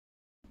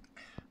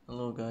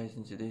Hello guys,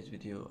 in today's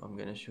video I'm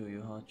gonna show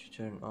you how to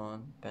turn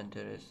on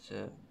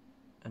Pinterest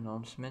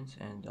announcements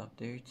and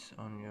updates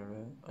on your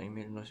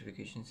email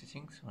notification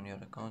settings on your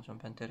account on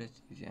Pinterest.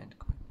 Easy and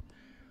quick.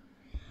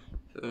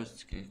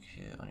 First click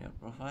on your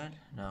profile,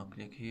 now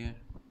click here,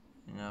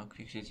 now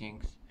click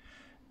settings,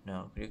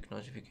 now click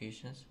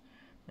notifications,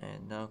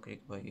 and now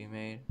click by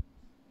email.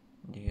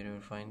 And here you will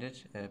find it,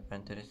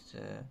 Pinterest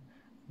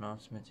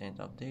announcements and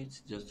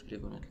updates. Just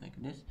click on it like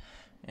this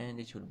and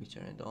it will be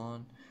turned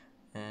on,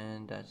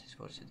 and that's it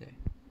for today.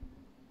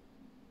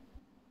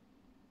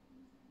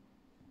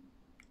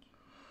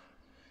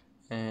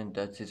 And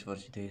that's it for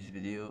today's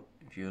video.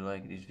 If you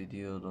like this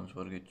video, don't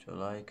forget to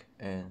like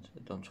and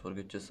don't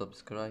forget to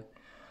subscribe.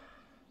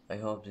 I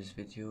hope this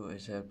video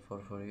is helpful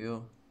for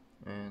you,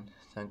 and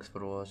thanks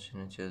for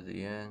watching until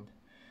the end,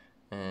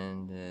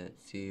 and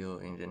see you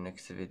in the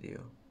next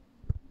video.